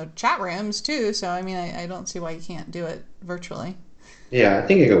chat rooms too. So I mean, I don't see why you can't do it virtually. yeah, I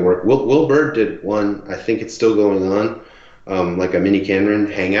think it could work. Will Bird did one. I think it's still going on, like a mini Canron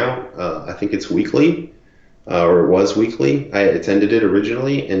hangout. I think it's weekly, or it was weekly. I attended it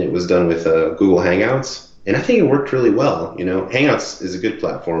originally, and it was done with Google Hangouts, and I think it worked really well. Hangouts is a good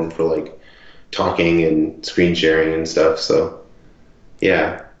platform for like talking and screen sharing and stuff. So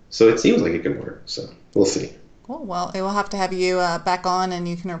yeah, so it seems like it can work. So we'll see. Cool. Well, it will have to have you back on, and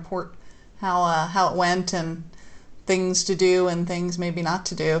you can report how it went and things to do and things maybe not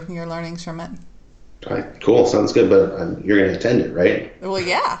to do. Your learnings from it. All right, cool, sounds good. But you're going to attend it, right? Well,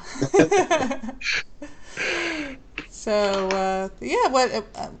 yeah. So yeah, what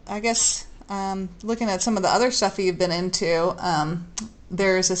I guess looking at some of the other stuff you've been into,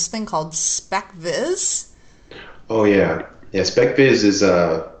 there's this thing called SpecViz. Oh yeah. SpecViz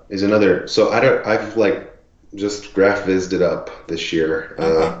is another. So I've like just GraphVizzed it up this year.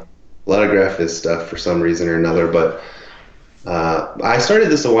 Okay. A lot of GraphViz stuff for some reason or another, but I started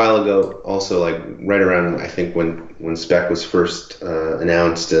this a while ago. Also, like right around I think when Spec was first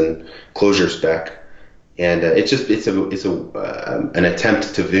announced and Clojure Spec, and an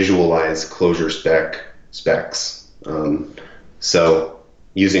attempt to visualize Clojure specs. So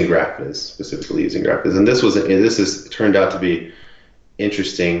using GraphViz, specifically using GraphViz, and this has turned out to be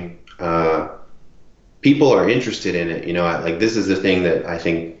interesting. People are interested in it. Like this is the thing that I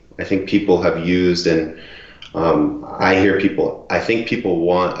think people have used, and I think people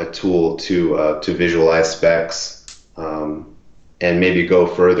want a tool to visualize specs, and maybe go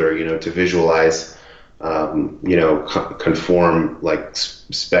further, to visualize, conform like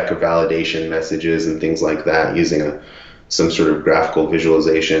spec validation messages and things like that using some sort of graphical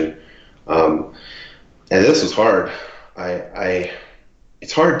visualization. And this was hard.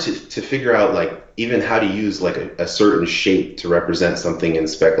 It's hard to figure out like even how to use like a certain shape to represent something in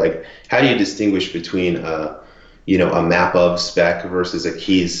spec. Like how do you distinguish between a map of spec versus a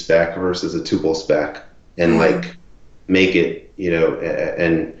keys spec versus a tuple spec, and like make it,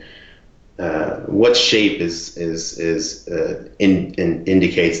 and what shape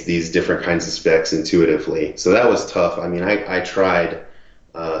indicates these different kinds of specs intuitively. So that was tough. I mean, I tried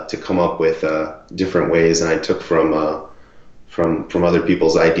to come up with different ways, and I took from other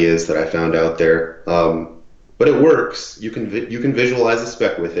people's ideas that I found out there. But it works. You can visualize a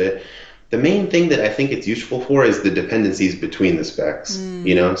spec with it. The main thing that I think it's useful for is the dependencies between the specs.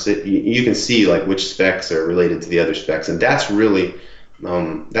 So you can see like which specs are related to the other specs, and that's really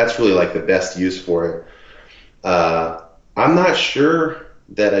like the best use for it. I'm not sure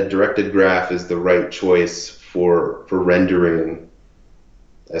that a directed graph is the right choice for rendering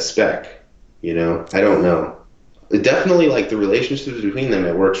a spec. I don't know. Definitely, like the relationships between them,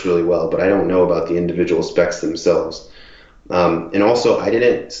 it works really well, but I don't know about the individual specs themselves. And also, I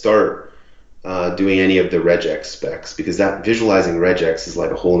didn't start doing any of the regex specs, because that visualizing regex is like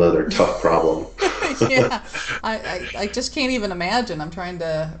a whole other tough problem. Yeah, I just can't even imagine. I'm trying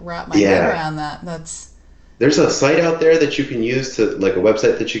to wrap my head around that. There's a site out there that you can use a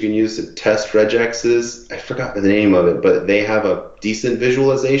website that you can use to test regexes. I forgot the name of it, but they have a decent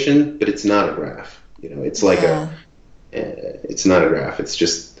visualization, but it's not a graph. It's like it's not a graph. It's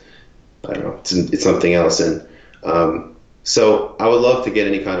just, I don't know, it's something else. And so I would love to get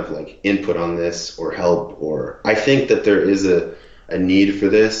any kind of like input on this or help, or I think that there is a need for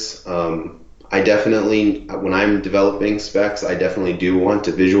this. I definitely, when I'm developing specs, I definitely do want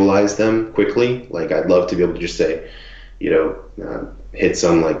to visualize them quickly. Like I'd love to be able to just say, hit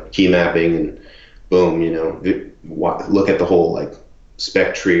some like key mapping and boom, look at the whole like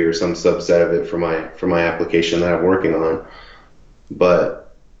spec tree or some subset of it for my application that I'm working on.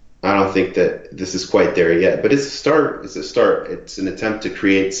 But I don't think that this is quite there yet. But it's a start. It's an attempt to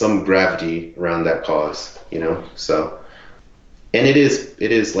create some gravity around that cause, So, and it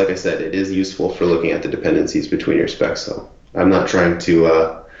is like I said, it is useful for looking at the dependencies between your specs. So I'm not trying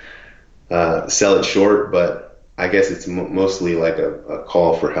to sell it short, but I guess it's mostly like a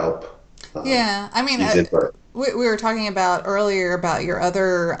call for help. Yeah, I mean, We were talking about earlier about your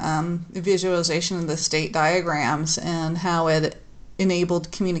other visualization of the state diagrams and how it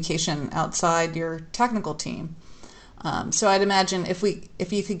enabled communication outside your technical team. So I'd imagine if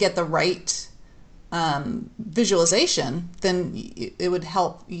you could get the right visualization, then it would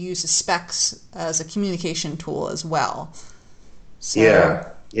help use the specs as a communication tool as well. So,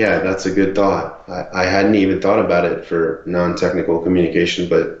 yeah, that's a good thought. I hadn't even thought about it for non-technical communication,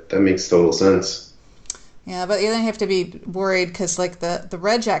 but that makes total sense. yeah, but you don't have to be worried because like the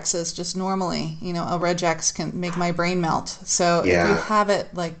regexes just normally, a regex can make my brain melt. So if you Yeah. have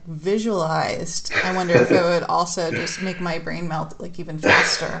it like visualized, I wonder if it would also just make my brain melt like even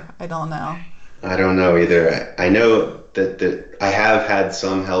faster. I don't know. I don't know either. I know that I have had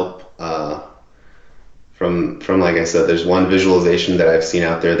some help from like I said, there's one visualization that I've seen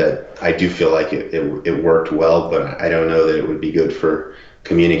out there that I do feel like it worked well, but I don't know that it would be good for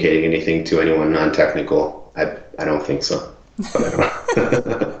communicating anything to anyone non-technical. I don't think so. But I don't,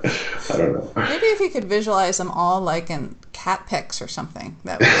 I don't know. Maybe if you could visualize them all like in cat pics or something,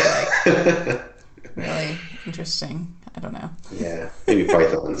 that would be like really interesting. I don't know. Yeah, maybe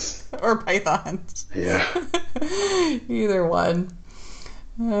pythons. Or pythons. Yeah. Either one.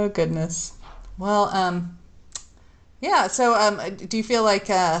 Oh goodness. Well, yeah. So, do you feel like,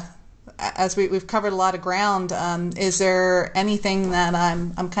 as we've covered a lot of ground, is there anything that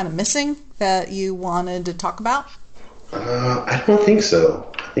I'm kind of missing that you wanted to talk about? I don't think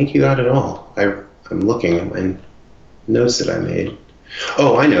so. I think you got it all. I'm looking at my notes that I made.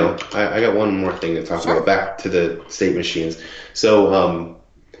 Oh, I know. I got one more thing to talk Sure. about. Back to the state machines. So,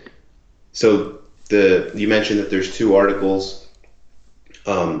 you mentioned that there's two articles.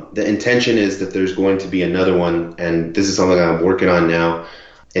 The intention is that there's going to be another one, and this is something I'm working on now.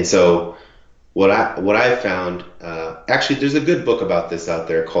 And so, what I found, actually, there's a good book about this out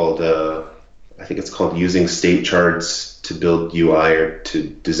there called, I think it's called "Using State Charts to Build UI or to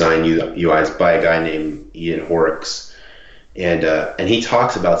Design UIs" by a guy named Ian Horrocks. And he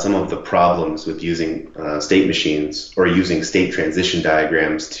talks about some of the problems with using state machines or using state transition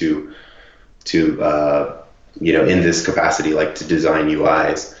diagrams to in this capacity, like to design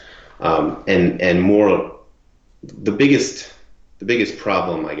UIs, and more the biggest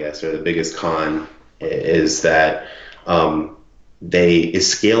problem, I guess, or the biggest con is that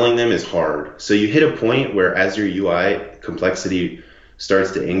scaling them is hard. So you hit a point where as your UI complexity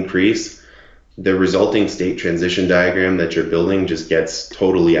starts to increase, the resulting state transition diagram that you're building just gets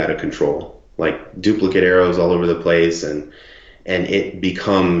totally out of control, like duplicate arrows all over the place, and it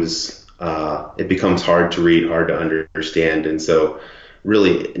becomes hard to read, hard to understand, and so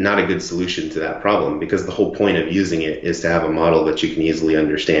really not a good solution to that problem, because the whole point of using it is to have a model that you can easily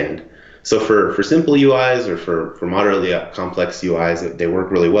understand. So for simple UIs or for moderately complex UIs, they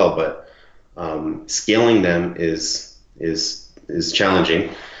work really well, but scaling them is challenging,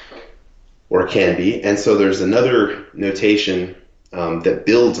 or can be. And so there's another notation that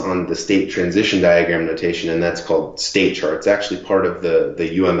builds on the state transition diagram notation, and that's called state charts. Actually part of the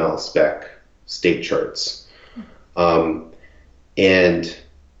UML spec, state charts. So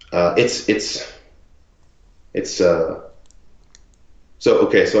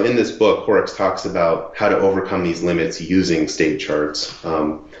in this book, Horrocks talks about how to overcome these limits using state charts.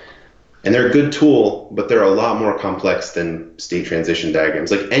 And they're a good tool, but they're a lot more complex than state transition diagrams.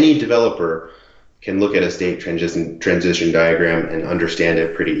 Like any developer can look at a state transition diagram and understand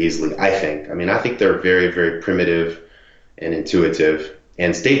it pretty easily, I think. I mean, I think they're very, very primitive and intuitive.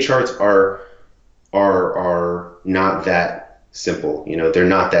 And state charts are not that simple. They're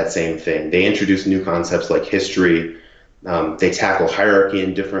not that same thing. They introduce new concepts like history. They tackle hierarchy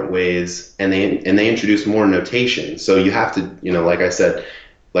in different ways, and they introduce more notation. So you have to, like I said,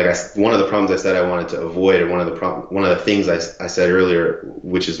 one of the problems I said I wanted to avoid, or one of the things I said earlier,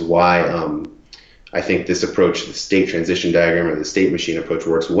 which is why I think this approach, the state transition diagram or the state machine approach,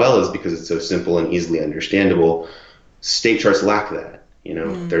 works well, is because it's so simple and easily understandable. State charts lack that.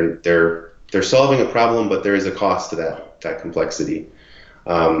 They're solving a problem, but there is a cost to that complexity.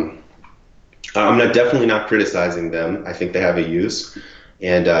 I'm definitely not criticizing them. I think they have a use,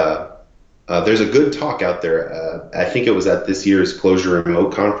 and there's a good talk out there. I think it was at this year's Clojure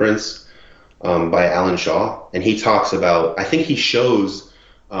Remote Conference by Alan Shaw, and he talks about, I think he shows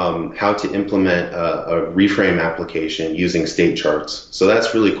how to implement a reframe application using state charts. So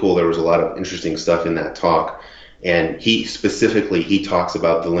that's really cool. There was a lot of interesting stuff in that talk, and he talks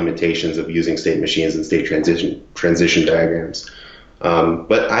about the limitations of using state machines and state transition diagrams.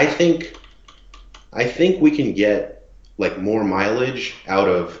 But I think we can get like more mileage out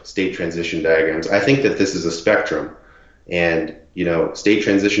of state transition diagrams. I think that this is a spectrum, and state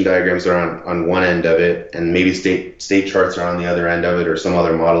transition diagrams are on one end of it, and maybe state charts are on the other end of it, or some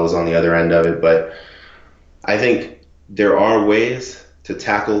other model is on the other end of it. But I think there are ways to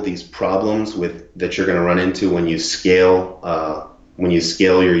tackle these problems that you're going to run into when you scale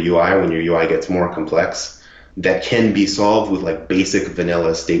your UI, when your UI gets more complex, that can be solved with like basic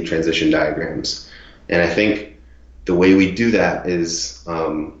vanilla state transition diagrams. And I think the way we do that is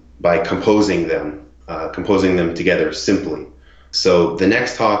by composing them together simply. So the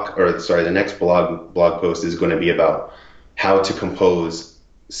next blog post is going to be about how to compose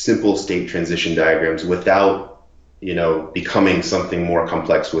simple state transition diagrams without, becoming something more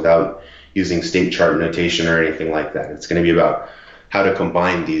complex, without using state chart notation or anything like that. It's going to be about how to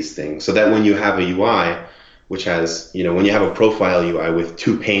combine these things so that when you have a UI, which has, when you have a profile UI with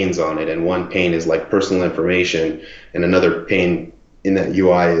two panes on it, and one pane is like personal information and another pane in that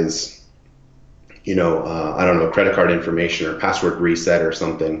UI is, I don't know, credit card information or password reset or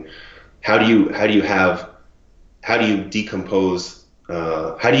something. How do you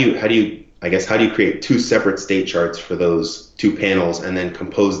create two separate state charts for those two panels and then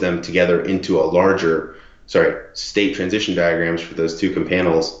compose them together into a larger, state transition diagrams for those two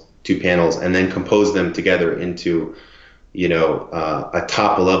panels, and then compose them together into, a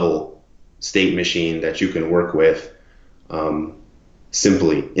top level state machine that you can work with,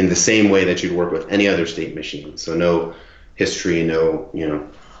 simply in the same way that you'd work with any other state machine. So no history, I don't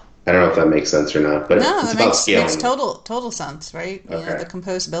know if that makes sense or not, but no, it's that about scaling. makes total sense, right? Okay. The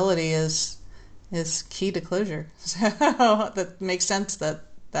composability is key to Clojure. So that makes sense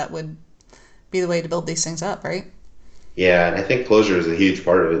that would be the way to build these things up, right? Yeah, and I think Clojure is a huge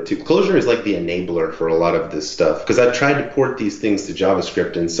part of it too. Clojure is like the enabler for a lot of this stuff, because I've tried to port these things to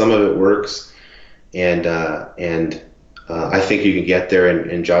JavaScript, and some of it works, and I think you can get there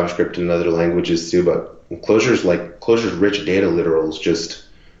in JavaScript and other languages too. But Clojure's rich data literals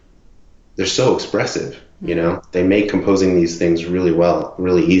they're so expressive. They make composing these things really well,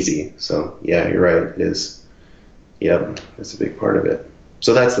 really easy. So yeah, you're right. It is. Yep, that's a big part of it.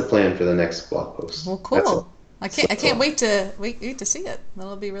 So that's the plan for the next blog post. Well, cool. I can't wait to see it.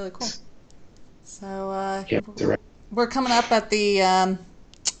 That'll be really cool. So we're coming up at the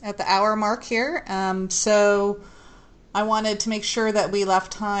hour mark here. So I wanted to make sure that we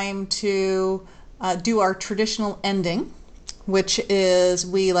left time to do our traditional ending, which is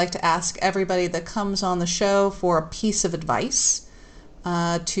we like to ask everybody that comes on the show for a piece of advice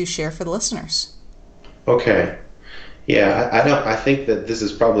to share for the listeners. Okay. Yeah, I think that this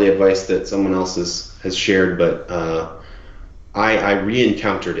is probably advice that someone else has shared, but I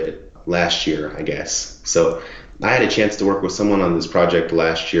re-encountered it last year, I guess. So I had a chance to work with someone on this project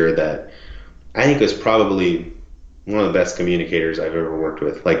last year that I think was probably one of the best communicators I've ever worked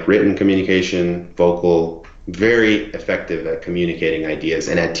with. Like written communication, vocal, very effective at communicating ideas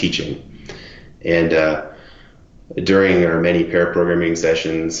and at teaching. And during our many pair programming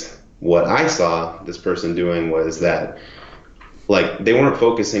sessions, what I saw this person doing was that, like, they weren't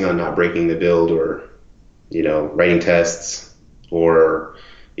focusing on not breaking the build or, writing tests or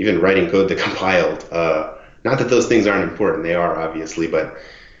even writing code that compiled. Not that those things aren't important, they are obviously, but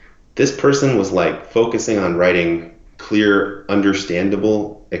this person was like focusing on writing clear,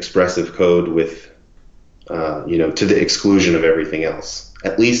 understandable, expressive code with, to the exclusion of everything else,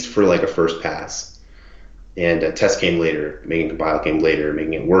 at least for like a first pass. And a test came later, making compile came later,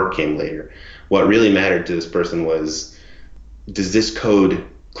 making it work came later. What really mattered to this person was, does this code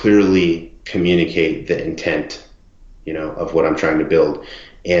clearly communicate the intent, of what I'm trying to build?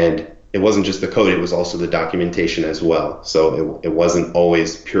 And it wasn't just the code, it was also the documentation as well. So it wasn't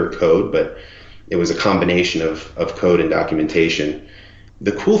always pure code, but it was a combination of code and documentation.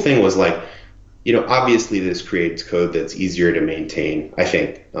 The cool thing was, like, obviously this creates code that's easier to maintain, I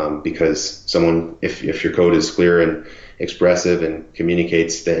think, because if your code is clear and expressive and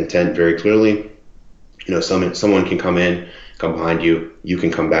communicates the intent very clearly, someone can come behind you, you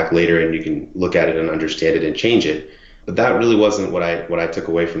can come back later and you can look at it and understand it and change it. But that really wasn't what I took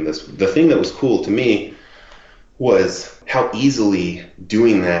away from this. The thing that was cool to me was how easily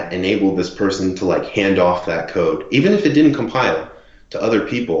doing that enabled this person to like hand off that code, even if it didn't compile, to other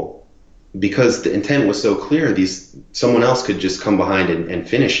people. Because the intent was so clear, someone else could just come behind and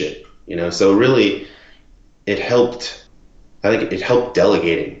finish it, So really, it helped. I think it helped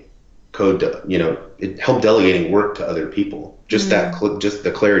delegating code. It helped delegating work to other people. Just just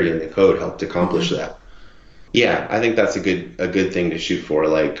the clarity in the code helped accomplish that. Yeah, I think that's a good thing to shoot for.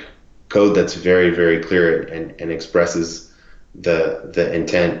 Like code that's very, very clear and expresses the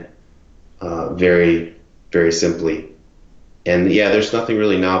intent very, very simply. And yeah, there's nothing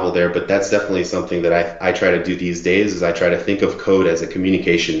really novel there, but that's definitely something that I try to do these days is I try to think of code as a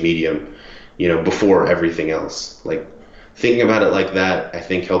communication medium, before everything else. Like thinking about it like that, I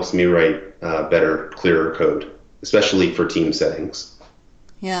think helps me write better, clearer code, especially for team settings.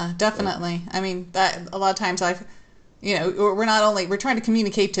 Yeah, definitely. I mean, that a lot of times we're trying to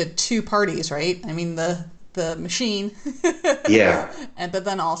communicate to two parties, right? I mean, the machine, Yeah, but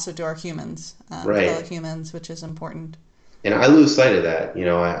then also to our humans, fellow right. humans, which is important. And I lose sight of that.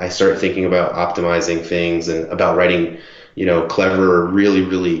 I start thinking about optimizing things and about writing, clever, really,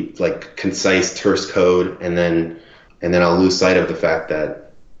 really like concise, terse code, and then I'll lose sight of the fact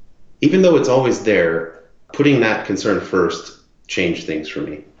that even though it's always there, putting that concern first changed things for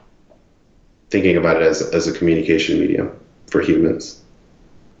me. Thinking about it as a communication medium for humans.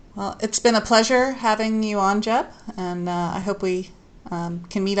 Well, it's been a pleasure having you on, Jeb, and I hope we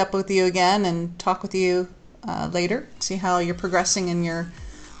can meet up with you again and talk with you later. See how you're progressing in your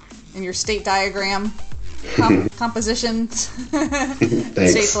state diagram compositions, state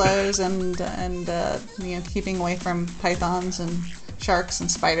Thanks. flows, and keeping away from pythons and sharks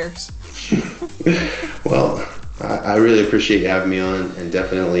and spiders. Well, I really appreciate you having me on, and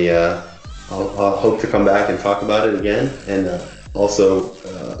definitely I'll hope to come back and talk about it again. And also,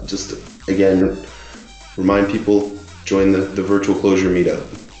 just again, remind people join the virtual closure meetup.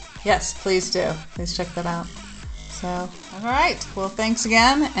 Yes, please do. Please check that out. So, all right. Well, thanks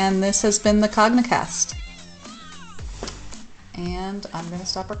again, and this has been the Cognicast. And I'm going to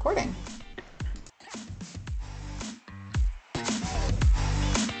stop recording.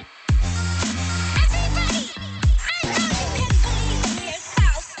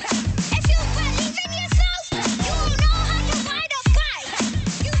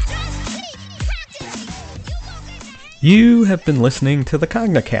 You have been listening to the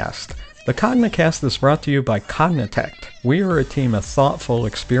Cognicast. The Cognicast is brought to you by Cognitect. We are a team of thoughtful,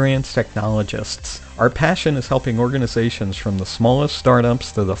 experienced technologists. Our passion is helping organizations from the smallest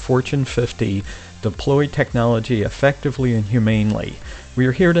startups to the Fortune 50 deploy technology effectively and humanely. We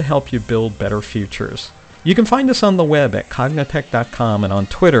are here to help you build better futures. You can find us on the web at cognitect.com and on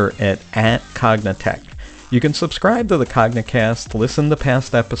Twitter at @Cognitect. You can subscribe to the Cognicast, listen to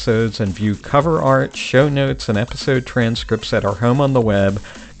past episodes, and view cover art, show notes, and episode transcripts at our home on the web,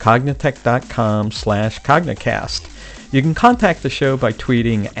 cognitect.com/Cognicast. You can contact the show by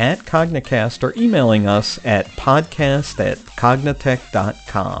tweeting @Cognicast or emailing us at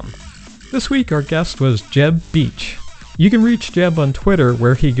podcast@cognitect.com. This week our guest was Jeb Beach. You can reach Jeb on Twitter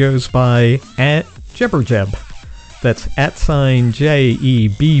where he goes by @Jebberjeb. That's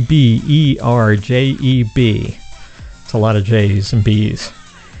 @JEBBERJEB. It's a lot of J's and B's.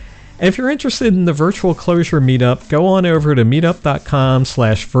 And if you're interested in the virtual closure meetup, go on over to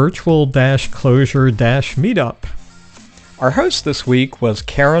meetup.com/virtual-closure-meetup. Our host this week was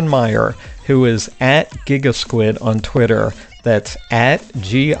Karen Meyer, who is @Gigasquid on Twitter. That's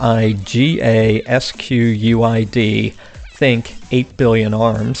 @GIGASQUID. Think 8 billion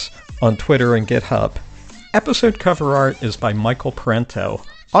arms on Twitter and GitHub. Episode cover art is by Michael Parento.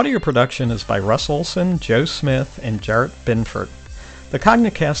 Audio production is by Russ Olson, Joe Smith, and Jarrett Binford. The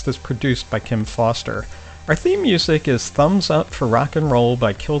Cognicast is produced by Kim Foster. Our theme music is Thumbs Up for Rock and Roll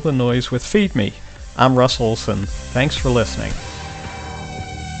by Kill the Noise with Feed Me. I'm Russ Olson. Thanks for listening.